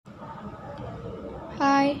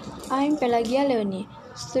Hi, I'm Pelagia Leoni,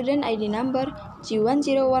 student ID number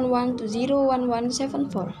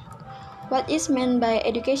G1011201174. What is meant by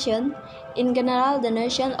education? In general, the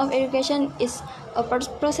notion of education is a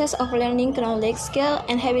process of learning knowledge, skill,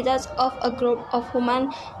 and habits of a group of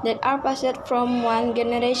humans that are passed from one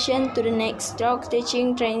generation to the next through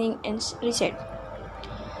teaching, training, and research.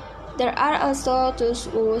 There are also those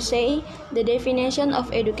who say the definition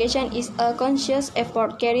of education is a conscious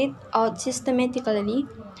effort carried out systematically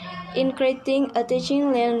in creating a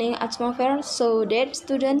teaching learning atmosphere so that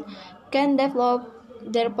students can develop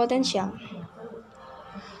their potential.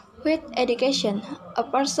 With education, a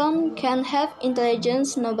person can have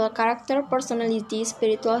intelligence, noble character, personality,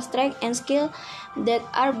 spiritual strength, and skill that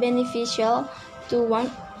are beneficial to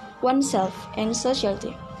oneself and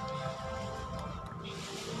society.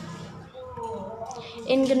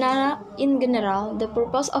 In general, the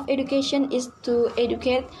purpose of education is to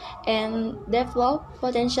educate and develop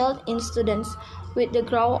potential in students with the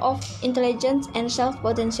growth of intelligence and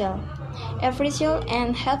self-potential. Every child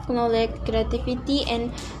and have knowledge, creativity,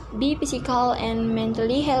 and be physical and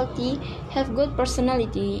mentally healthy, have good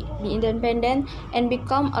personality, be independent, and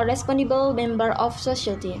become a responsible member of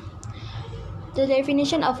society. The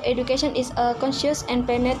definition of education is a conscious and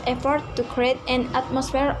planned effort to create an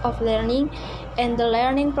atmosphere of learning and the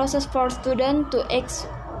learning process for students to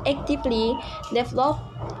actively develop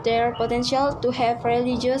their potential to have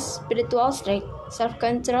religious, spiritual strength,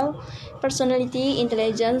 self-control, personality,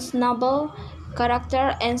 intelligence, noble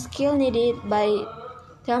character, and skill needed by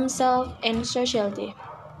themselves and society.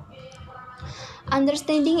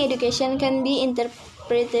 Understanding education can be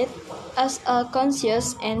interpreted as a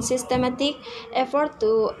conscious and systematic effort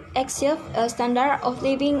to achieve a standard of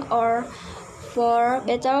living or for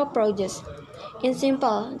better progress. In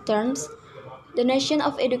simple terms, the notion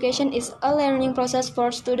of education is a learning process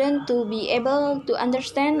for students to be able to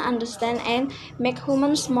understand, and make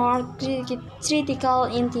humans more critical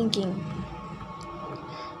in thinking.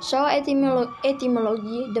 So,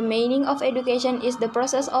 etymology, the meaning of education is the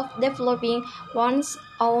process of developing one's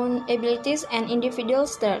own abilities and individual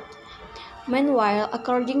strengths. Meanwhile,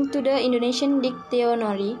 according to the Indonesian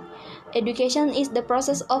Dictionary, education is the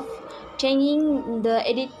process of changing the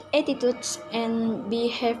attitudes and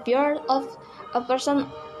behavior of a person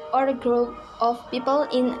or a group of people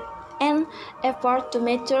in an effort to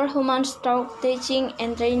mature humans through teaching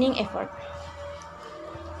and training effort.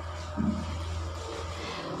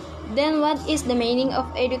 Then what is the meaning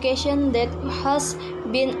of education that has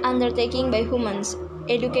been undertaken by humans?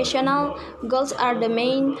 Educational goals are the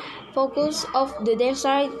main focus of the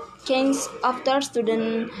desired change after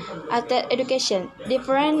student education.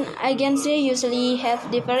 Different agencies usually have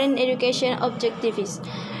different education objectives.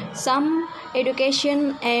 Some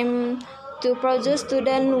education aim to produce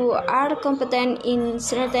students who are competent in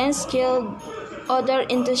certain skills. Other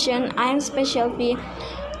intention aim specially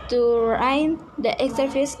to raise the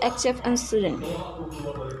service active and student.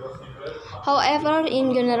 However,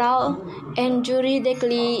 in general and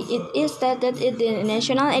juridically, it is stated in the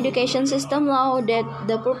National Education System Law that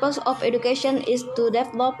the purpose of education is to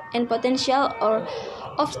develop and potential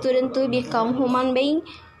of students to become human beings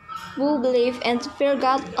who believe and fear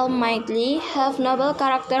God Almighty, have noble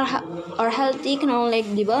character or healthy,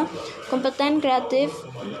 knowledgeable, competent, creative,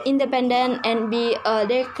 independent, and be a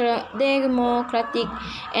democratic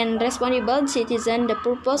and responsible citizen. The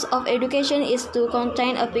purpose of education is to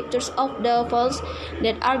contain a picture of the values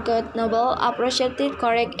that are good, noble, appreciated,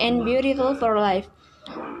 correct, and beautiful for life.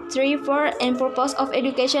 3. And purpose of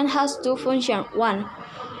education has two functions. 1.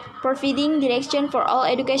 Providing direction for all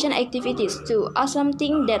education activities. 2.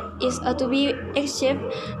 Something that is to be achieved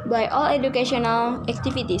by all educational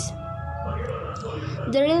activities.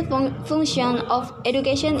 The real function of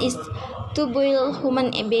education is to build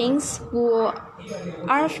human beings who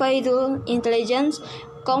are vital, intelligent,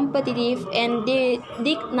 competitive, and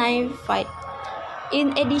dignified.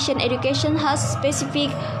 In addition, education has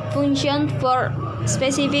specific functions for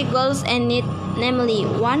specific goals and needs, namely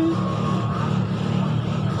 1.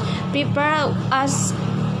 Prepare as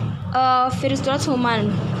a virtuous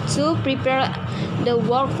human. 2. Prepare the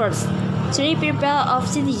workforce. 3. Prepare of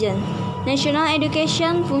citizens. National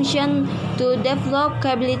education function to develop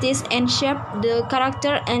capabilities and shape the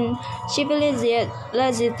character and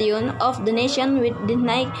civilization of the nation with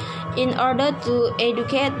dignity. In order to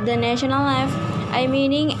educate the national life, I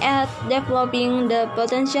meaning at developing the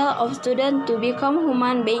potential of students to become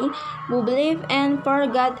human beings who believe and for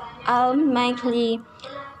God Almighty.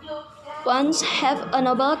 Once have a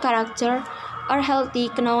noble character, are healthy,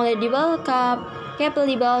 knowledgeable,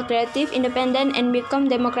 capable, creative, independent, and become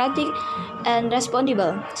democratic and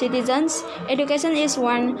responsible citizens. Education is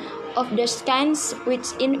one of those kinds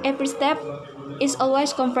which in every step is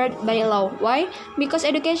always covered by law. Why? Because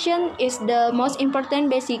education is the most important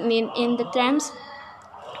basic need in the terms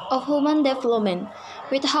of human development.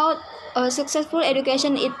 Without a successful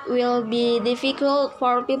education, it will be difficult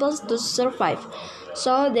for people to survive.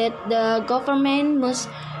 So that the government must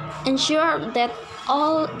ensure that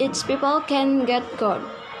all its people can get good,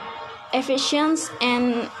 efficient,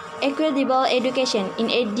 and equitable education. In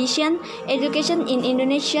addition, education in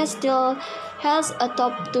Indonesia still has a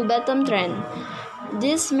top to bottom trend.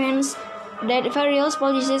 This means that various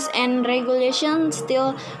policies and regulations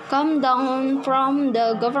still come down from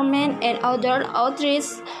the government and other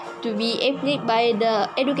authorities to be applied by the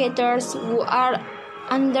educators who are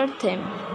under them.